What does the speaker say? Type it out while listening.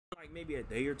like maybe a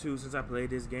day or two since I played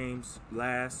this game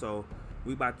last, so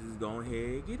we about to just go ahead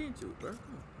and get into it, bro.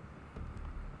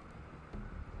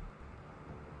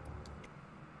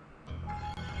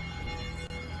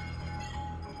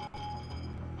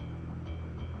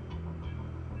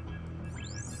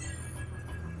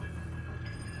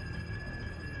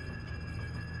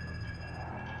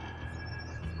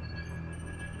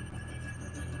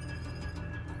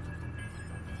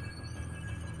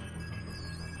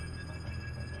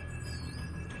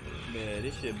 Man,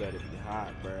 this shit better be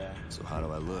hot, bruh. So how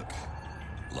do I look?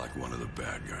 Like one of the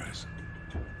bad guys.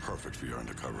 Perfect for your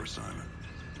undercover assignment.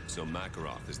 So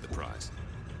Makarov is the prize.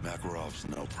 Makarov's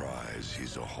no prize.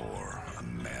 He's a whore. A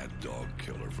mad dog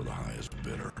killer for the highest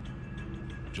bidder.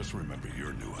 Just remember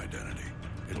your new identity.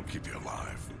 It'll keep you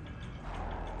alive.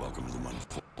 Welcome to the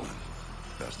Unfoldment.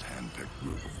 Best hand-picked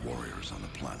group of warriors on the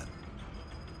planet.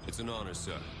 It's an honor,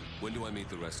 sir. When do I meet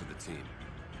the rest of the team?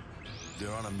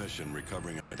 They're on a mission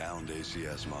recovering a downed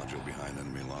ACS module behind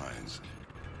enemy lines.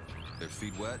 Their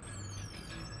feet wet?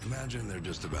 Imagine they're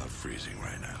just about freezing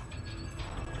right now.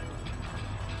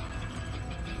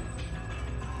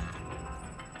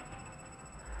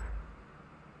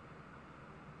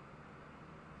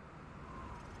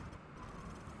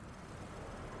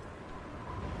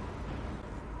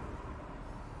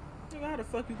 Nigga, how the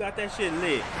fuck you got that shit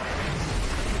lit?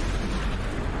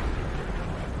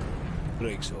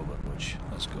 Break's over, Butch.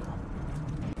 Let's go.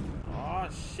 Oh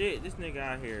shit, this nigga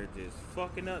out here just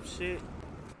fucking up shit.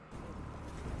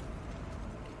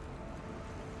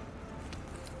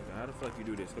 How the fuck you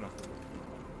do this? Hold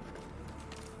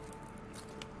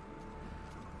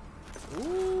on.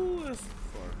 Ooh, that's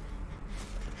far.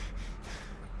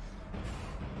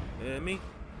 Yeah, me.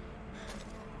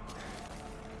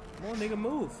 Come on, nigga,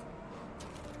 move.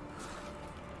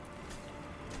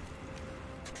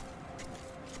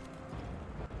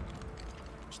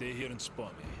 Stay here and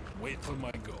spot me. Wait for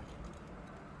my go.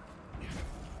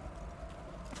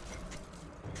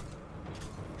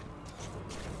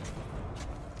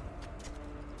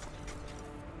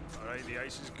 All right, the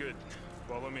ice is good.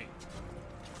 Follow me.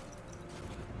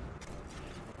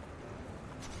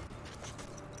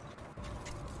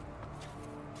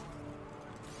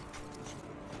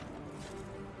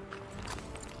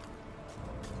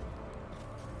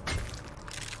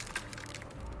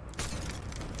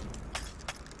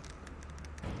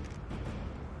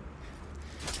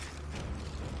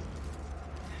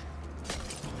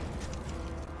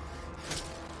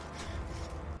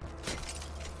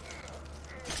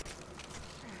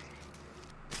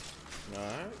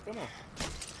 Alright, come on.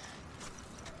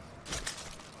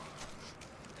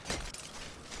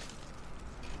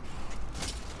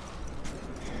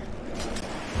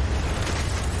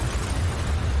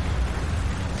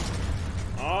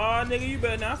 Oh, nigga, you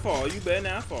better not fall. You better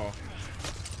not fall.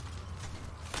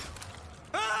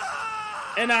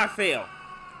 And I fail.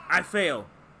 I fail.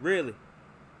 Really.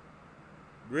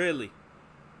 Really.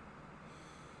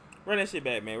 Run that shit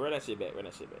back, man. Run that shit back. Run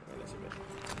that shit back. Run that shit back.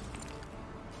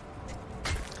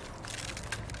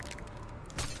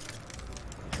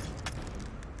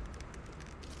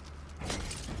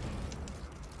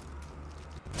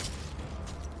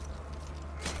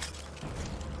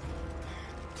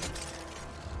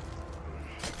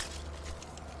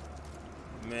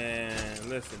 Man,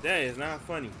 listen, that is not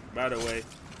funny, by the way.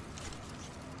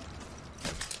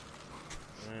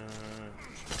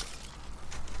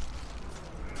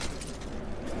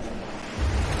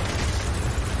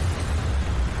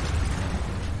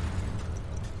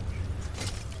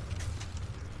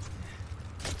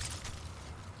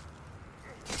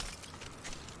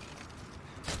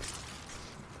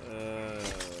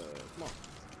 Come on.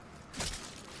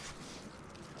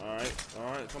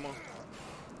 All right, come on.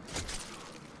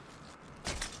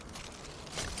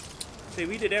 See,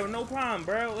 we did that with no problem,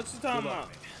 bro. What you talking about?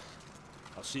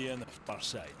 I'll see you on the far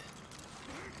side.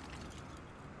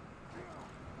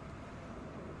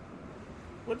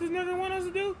 What this nigga want us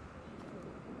to do?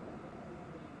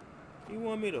 He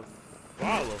want me to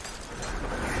follow.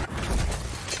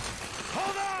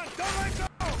 Hold on! Don't let go!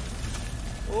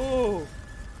 Oh,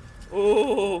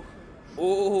 oh,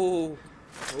 oh,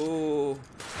 oh.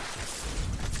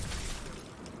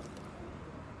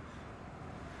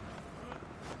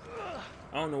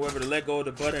 I don't know whether to let go of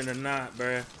the button or not,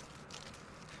 bruh.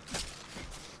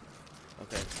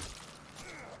 Okay.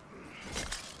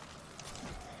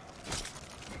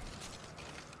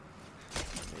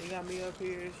 They got me up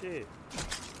here and shit.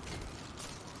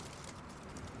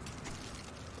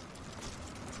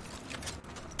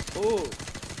 Oh,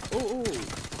 oh, oh.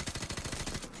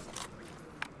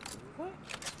 What?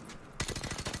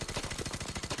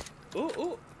 Oh,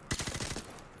 oh.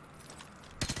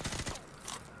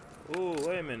 Ooh,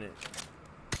 wait a minute.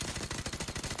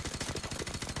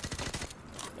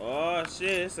 Oh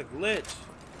shit, it's a glitch.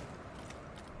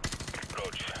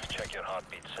 Roach, check your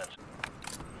heartbeat sensor.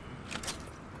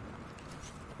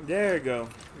 There you go.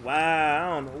 Wow, I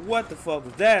don't know what the fuck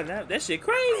was that. That shit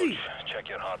crazy. Roach, check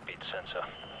your heartbeat sensor.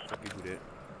 Fuck you do that.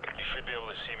 You should be able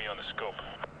to see me on the scope.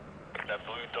 That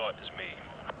blue dot is me.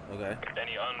 Okay.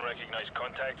 Any unrecognized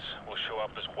contacts will show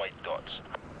up as white dots.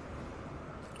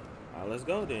 Alright, let's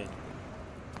go then.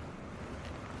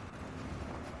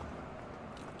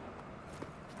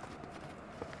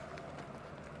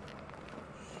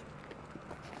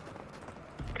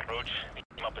 Roach,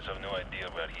 the Muppets have no idea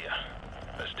we're here.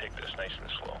 Let's take this nice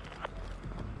and slow.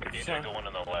 You take the one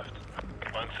on the left.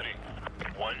 On three.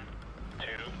 1, 2,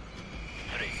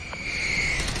 3.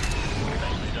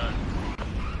 Nicely done.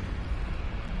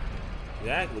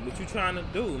 Exactly. What you trying to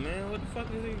do, man? What the fuck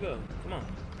is it go? Come on.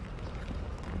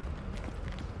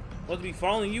 Supposed to be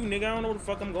following you, nigga. I don't know where the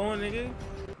fuck I'm going, nigga.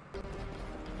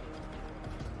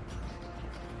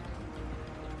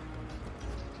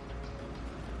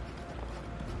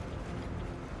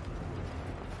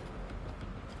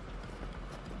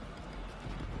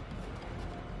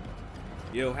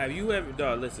 Yo, have you ever,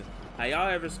 dog, listen, have y'all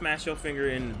ever smashed your finger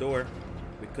in the door?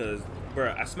 Because,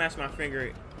 bruh, I smashed my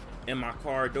finger in my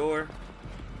car door,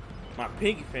 my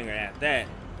pinky finger at that.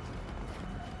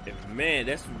 And man,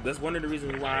 that's one of the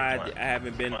reasons why I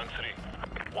haven't been. 1, 3.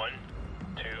 1,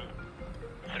 2,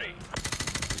 3.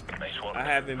 Nice one. I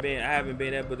haven't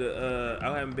been able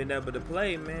to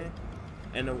play, man,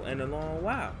 in a long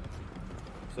while.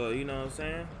 So you know what I'm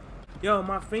saying? Yo,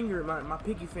 my finger, my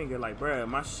pinky finger, like, bruh,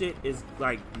 my shit is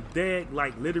like dead,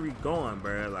 like literally gone,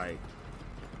 bruh.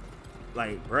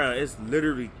 Like, bruh, it's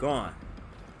literally gone.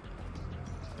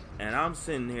 And I'm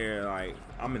sitting here like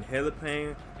I'm in hella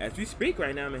pain. As we speak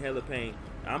right now, I'm in hella pain.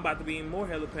 I'm about to be in more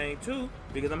hella pain too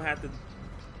because I'm gonna have to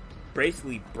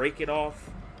basically break it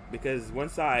off because one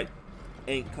side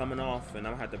ain't coming off, and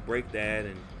I'm gonna have to break that.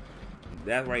 And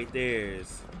that right there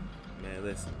is, man,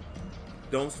 listen.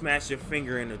 Don't smash your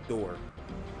finger in the door.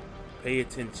 Pay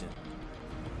attention.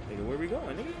 Nigga, where we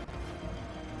going, nigga?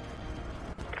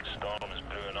 Storm is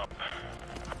brewing up.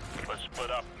 Let's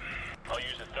split up. I'll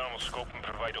use the thermal scope and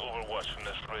provide overwatch from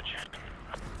this ridge.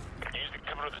 Use the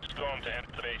cover of the storm to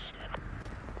enter the base.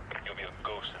 You'll be a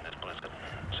ghost in this blizzard,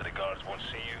 so the guards won't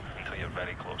see you until you're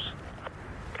very close.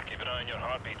 Keep an eye on your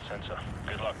heartbeat sensor.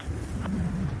 Good luck.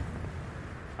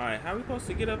 Alright, how we supposed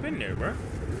to get up in there, bro?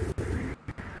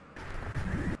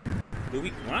 Do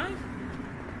we climb?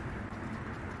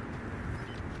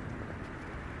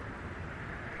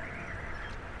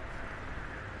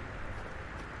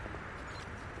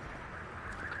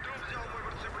 Кто взял мой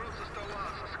бутерброд со стола,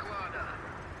 со склада?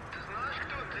 Ты знаешь,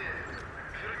 кто ты?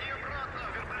 Верни обратно,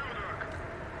 верблюдок!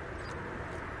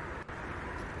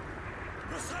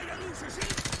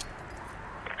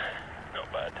 Not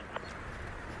bad.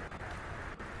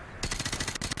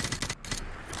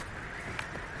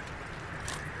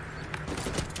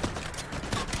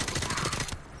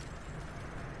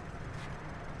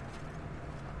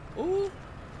 Ooh.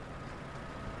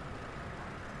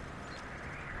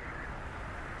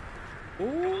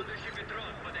 Ooh. Командующий Петров,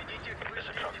 подойдите к There's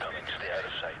a вышке truck coming. Stay out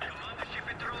of sight. Командующий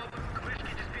Петров, к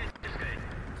вышке диспетчерской.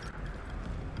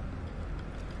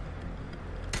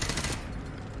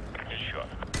 Good shot.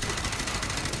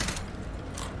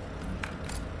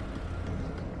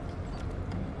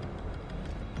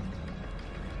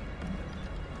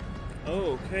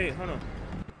 Okay, hold on.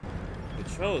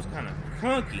 Control is kind of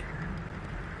clunky.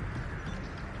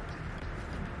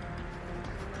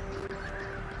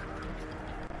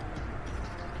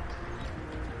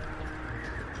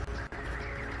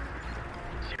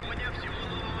 Сегодня всему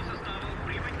новому составу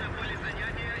прибыть на поле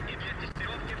занятия и для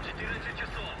тестировки в 14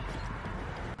 часов.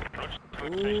 Roach,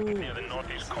 near the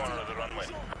northeast corner of the runway.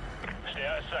 Stay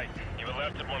out of sight. You've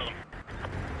alerted one of them.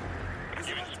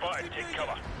 You've been spotted. Take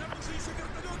cover.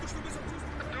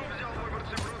 Кто взял мой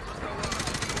бутерброд со стола?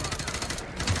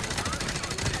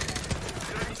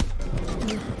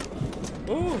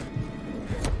 Ooh.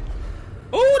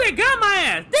 Ooh, they got my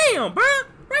ass. Damn, bro.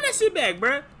 Run that shit back,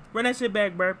 bro. Run that shit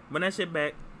back, bro. Run that shit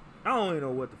back. I don't even know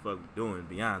what the fuck we're doing, to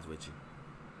be honest with you.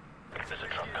 There's a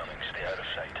truck coming. Stay out of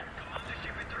sight.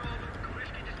 Командующий Петров, к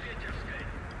вышке диспетчерской.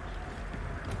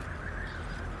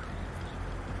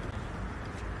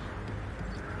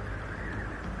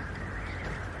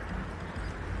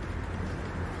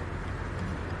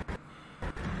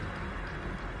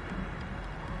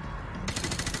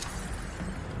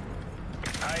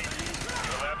 Hey,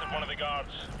 you've alerted one of the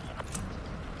guards.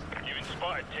 You've been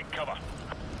spotted. Take cover.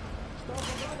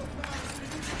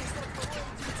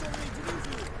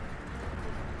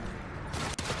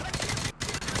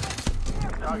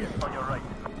 Target on your right.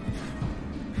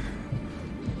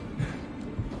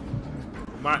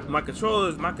 My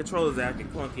controllers acting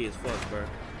clunky as fuck, bro.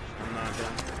 I'm not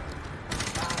done.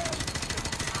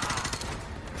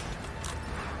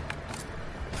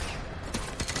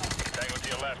 Tango to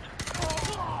your left.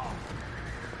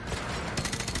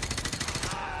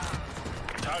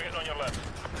 Target on your left.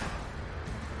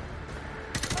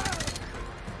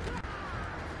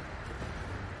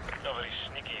 You're very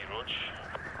sneaky, Roach.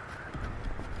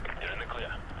 You're in the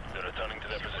clear. They're returning to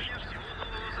their positions.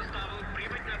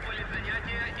 Прибыть на поле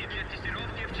занятия и для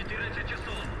тестировки в 14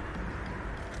 часов.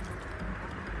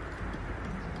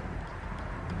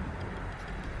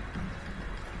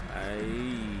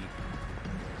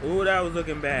 Ooh, that was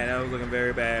looking bad. That was looking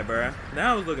very bad, bruh.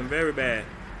 That was looking very bad.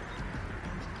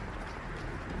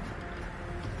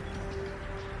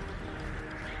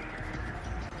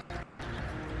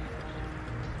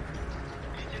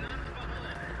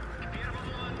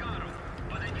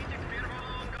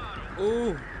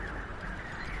 Ooh.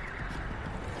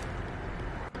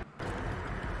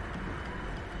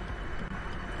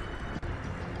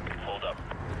 Hold up.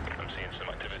 I'm seeing some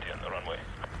activity on the runway.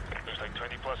 Looks like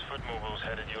 20+ foot mobiles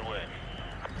headed your way.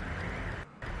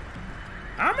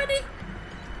 How many?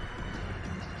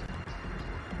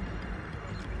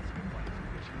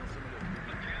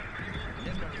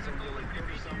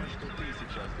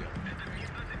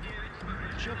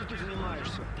 Чем ты тут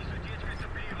занимаешься?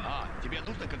 Тебе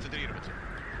нужно концентрироваться.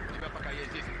 У тебя пока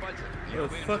есть 10 пальцев. Where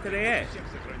the fuck are they at?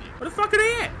 Where the fuck are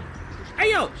they at?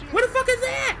 Hey yo, where the fuck is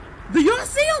they at? Do y'all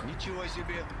see them? Ничего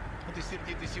себе. Ты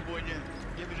сердитый сегодня.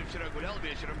 Я вижу, вчера гулял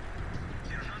вечером.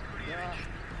 Да,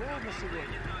 холодно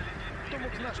сегодня. Кто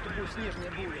мог знать, что будет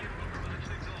снежная буря?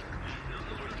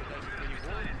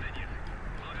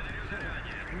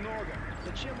 Много.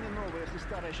 Зачем мне новое, если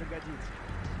старое еще годится?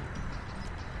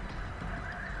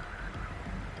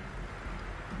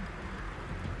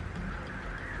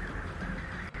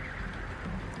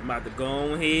 I'm about to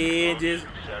go ahead, just.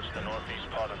 Search the northeast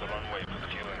part of the runway for the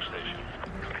fueling station.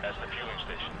 That's the fueling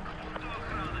station.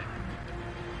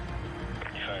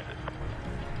 You found it.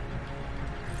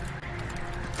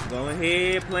 Go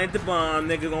ahead, plant the bomb,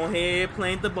 nigga. Go ahead,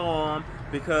 plant the bomb.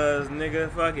 Because,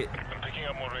 nigga, fuck it. I'm picking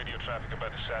up more radio traffic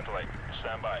about the satellite.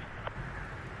 Stand by.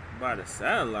 By the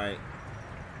satellite?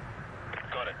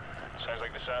 Got it. Sounds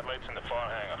like the satellite's in the far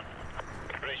hangar.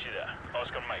 Race you there.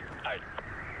 Oscar Mike. Out.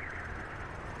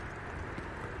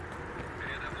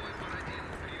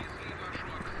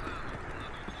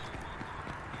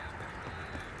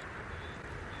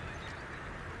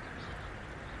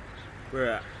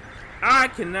 Bruh, I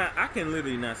can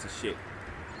literally not see shit.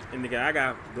 And nigga, I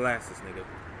got glasses, nigga.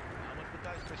 А вот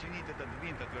пытаюсь починить этот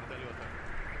винт от вертолета.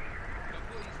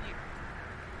 Какой из них?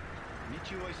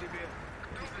 Ничего себе.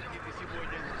 Ты сердитый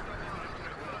сегодня.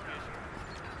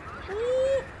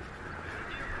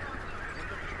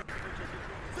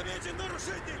 Замечен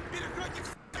нарушитель! Перекройте!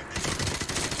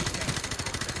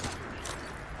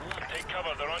 Take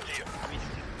cover. They're onto you.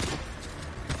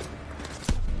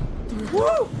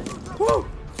 Woo! Woo!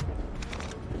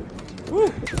 Woo!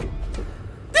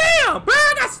 Damn, bro!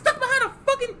 I got stuck behind a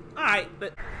fucking. Alright,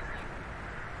 but.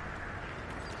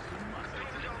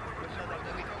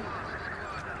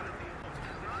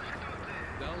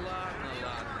 Да ладно,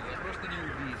 я просто не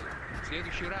увидел. В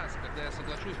следующий раз, когда я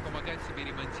соглашусь помогать себе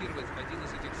ремонтировать один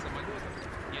из этих самолетов,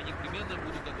 я непременно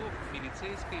буду готов к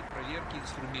милицейской проверке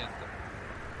инструментов.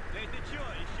 Эй, ты чё,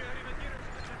 еще ремонтируешь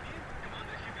этот винт?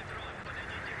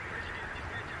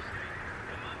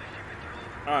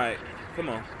 Alright, come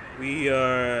on. We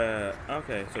are.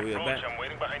 Okay, so we are Roach, back. I'm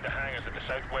waiting behind the hangars at the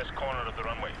southwest corner of the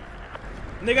runway.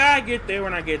 Nigga, I get there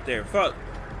when I get there. Fuck.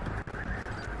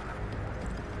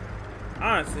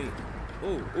 Honestly.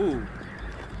 Ooh.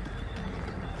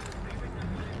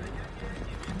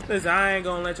 Listen, I ain't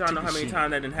gonna let y'all know how many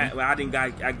times that didn't happen. Well,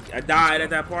 I died at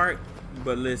that part.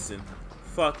 But listen,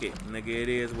 fuck it, nigga. It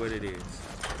is what it is.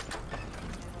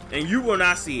 And you will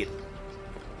not see it.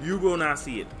 You will not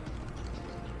see it.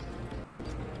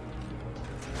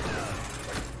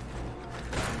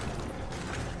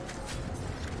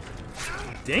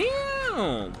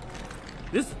 Damn!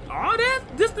 This all that?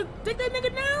 Just to take that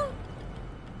nigga down?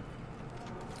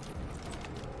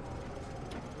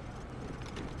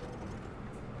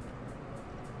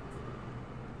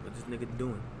 What this nigga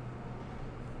doing?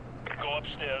 Go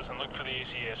upstairs and look for the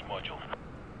ACS module.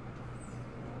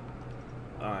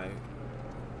 Alright.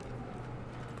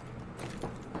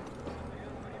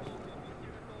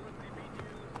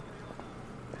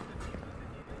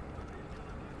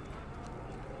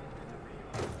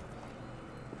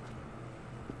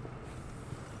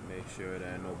 Make sure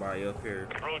there ain't nobody up here.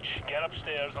 Roach, get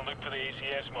upstairs and look for the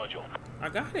ACS module. I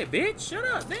got it, bitch. Shut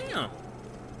up, damn.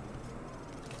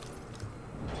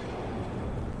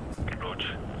 Roach,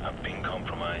 I've been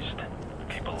compromised.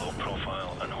 Keep a low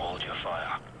profile and hold your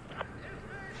fire.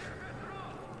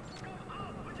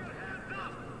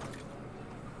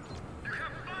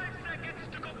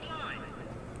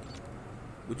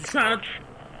 What you trying to...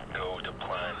 Go to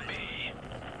plan B.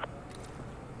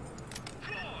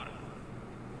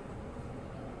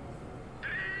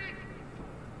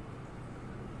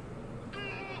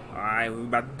 Alright, we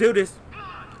about to do this.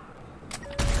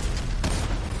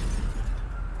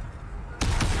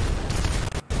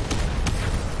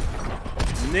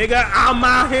 Nigga, I'm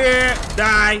out here.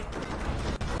 Die.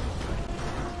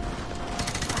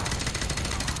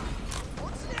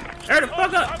 Hurry the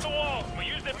fuck up. On the wall. We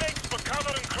use the mix for cover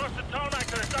and cross the tarmac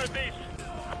to the southeast.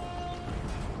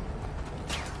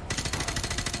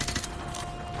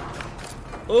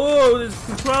 Oh, this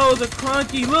controls are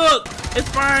clunky. Look, it's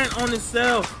firing on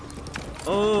itself.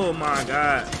 Oh my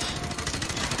god.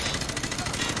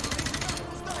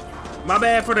 My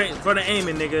bad for the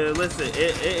aiming, nigga. Listen,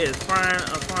 it is firing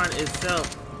upon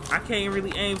itself. I can't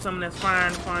really aim something that's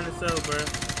firing upon itself, bro.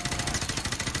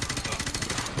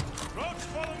 Roach,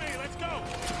 follow me. Let's go.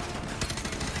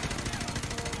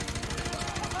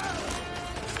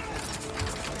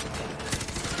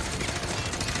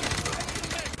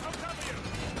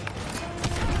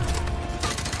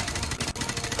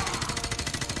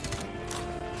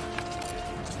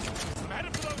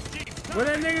 Where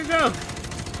that nigga go?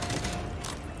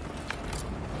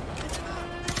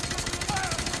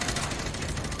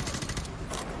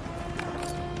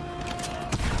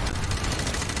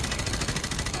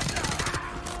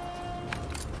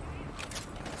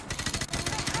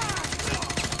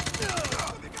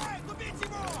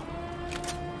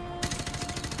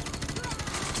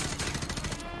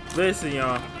 Listen,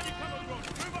 y'all.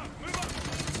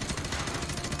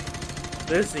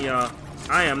 Listen, y'all.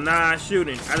 I am not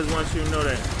shooting. I just want you to know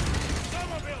that.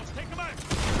 Take them out.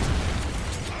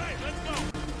 All right, let's go.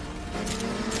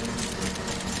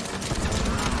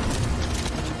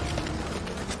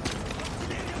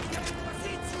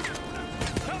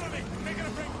 Cover me. Making a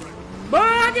break for it. Boy,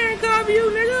 I can't cover you,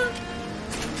 nigga.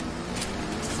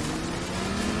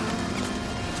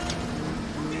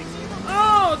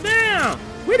 Oh, damn.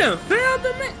 We done failed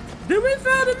the mission. Did we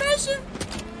fail the mission?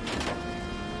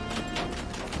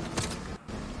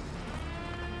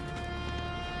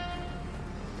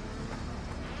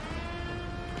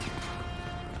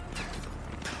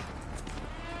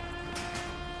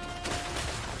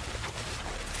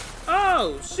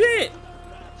 Oh, shit.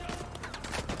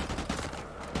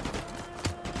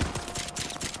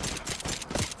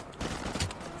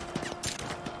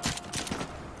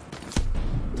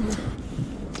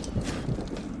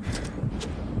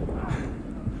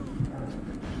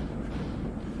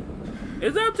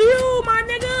 It's up to you, my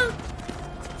nigga.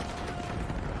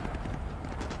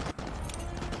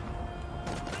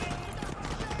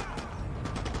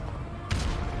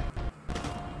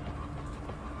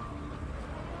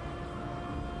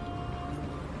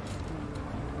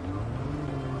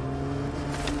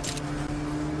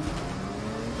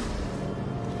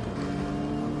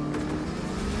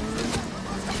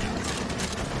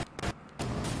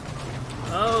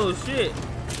 Oh, shit.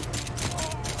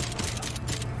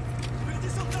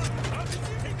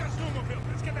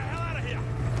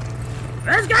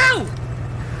 Let's go!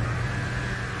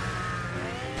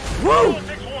 Woo!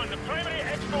 6-1, the primary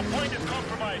expo point is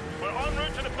compromised. We're en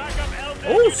route to the backup LZ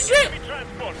Oh, shit! heavy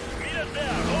transport. Meet us there.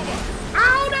 Over. I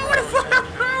don't know where the fuck I'm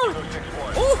going.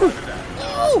 Ooh!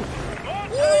 Ooh!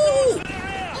 Ooh!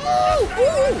 Ooh!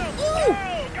 Ooh!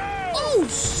 Ooh!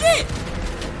 Shit!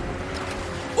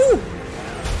 Ooh!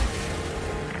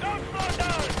 Don't slow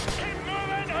down. Keep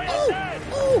moving or Ooh! you're dead.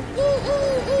 Ooh! Ooh!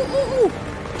 Ooh! Ooh! Ooh!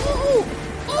 Ooh!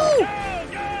 Ooh!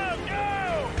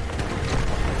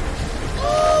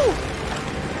 Ooh!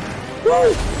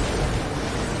 Woo!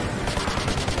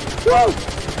 Woo!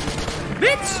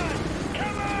 Bitch!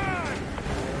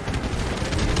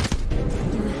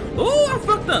 Ooh, I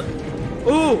fucked up.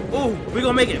 Ooh, ooh, we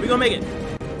gonna make it. We gonna make it.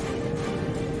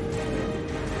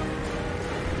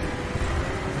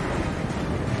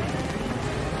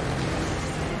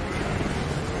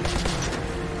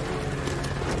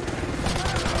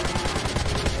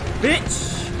 Bitch!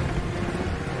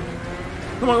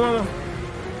 Come on, come on, come on.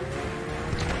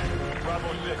 Bravo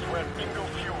 6, we're at bingo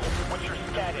fuel. What's your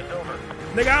status? Over.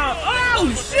 Nigga,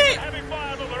 oh shit! Heavy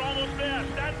fire, but we're almost there.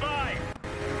 Stand by.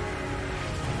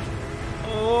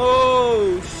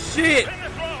 Oh shit! Pin the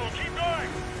throttle. Keep going.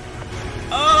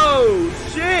 Oh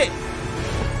shit!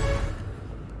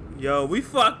 Yo, we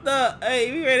fucked up.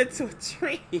 Hey, we ran into a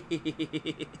tree.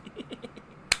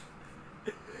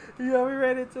 Yo, we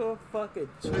ran into a fucking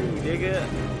tree, nigga.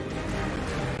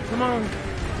 Come on.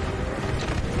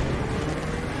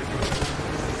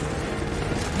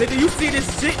 Nigga, you see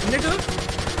this shit, nigga?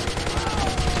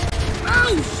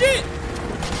 Oh, shit.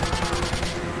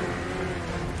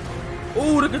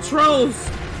 Ooh, the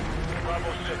controls.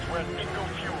 Bravo 6, we're at Bingo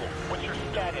Fuel. What's your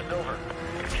status? Over.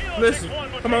 Listen,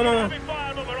 come on.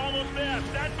 We're almost there.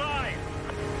 Stand by.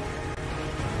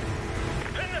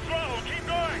 Pin the throttle. Keep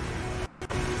going.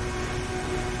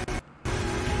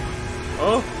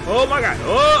 Oh my God.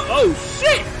 Oh,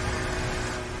 shit.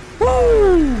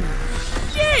 Woo,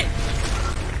 shit.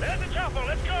 There's the chopper.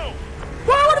 Let's go.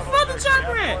 Why, where the fuck the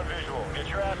chopper at? Visual. Get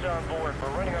your ass on board. We're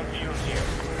running on fumes here.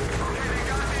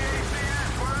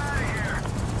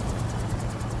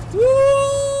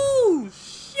 Woo,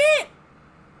 shit.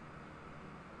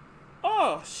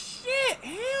 Oh, shit.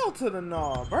 Hell to the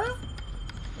gnaw, bro.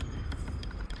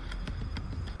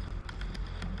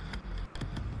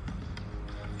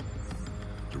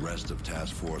 The rest of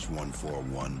Task Force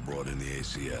 141 brought in the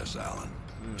ACS, Alan.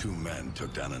 2 men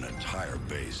took down an entire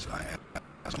base. I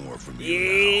asked more from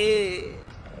you now.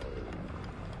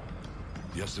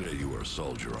 Yesterday you were a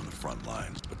soldier on the front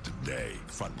lines, but today,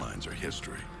 front lines are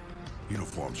history.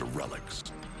 Uniforms are relics.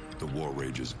 The war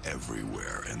rages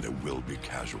everywhere, and there will be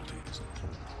casualties.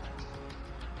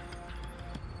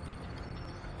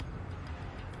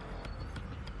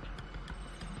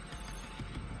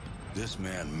 This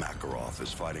man, Makarov,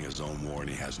 is fighting his own war, and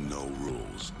he has no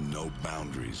rules, no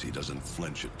boundaries. He doesn't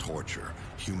flinch at torture,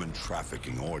 human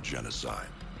trafficking, or genocide.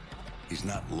 He's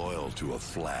not loyal to a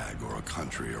flag or a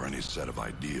country or any set of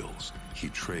ideals. He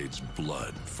trades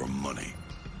blood for money.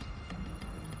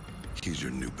 He's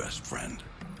your new best friend.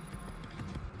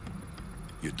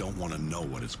 You don't want to know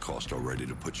what it's cost already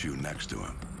to put you next to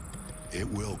him. It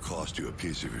will cost you a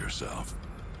piece of yourself.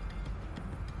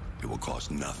 It will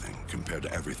cost nothing compared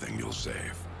to everything you'll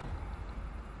save.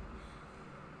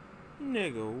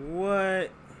 Nigga, what?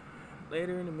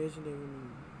 Later in the mission, they will...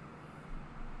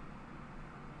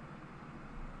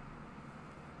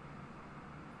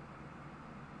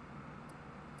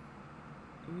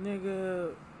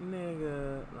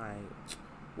 Nigga, like,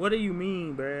 what do you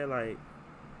mean, bruh? Like,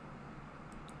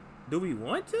 do we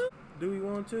want to?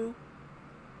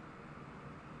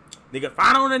 Nigga,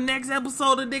 find on the next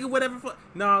episode of nigga, whatever.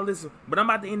 No, listen, but I'm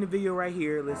about to end the video right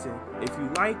here. Listen, if you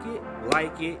like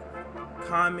it,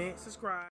 comment, subscribe.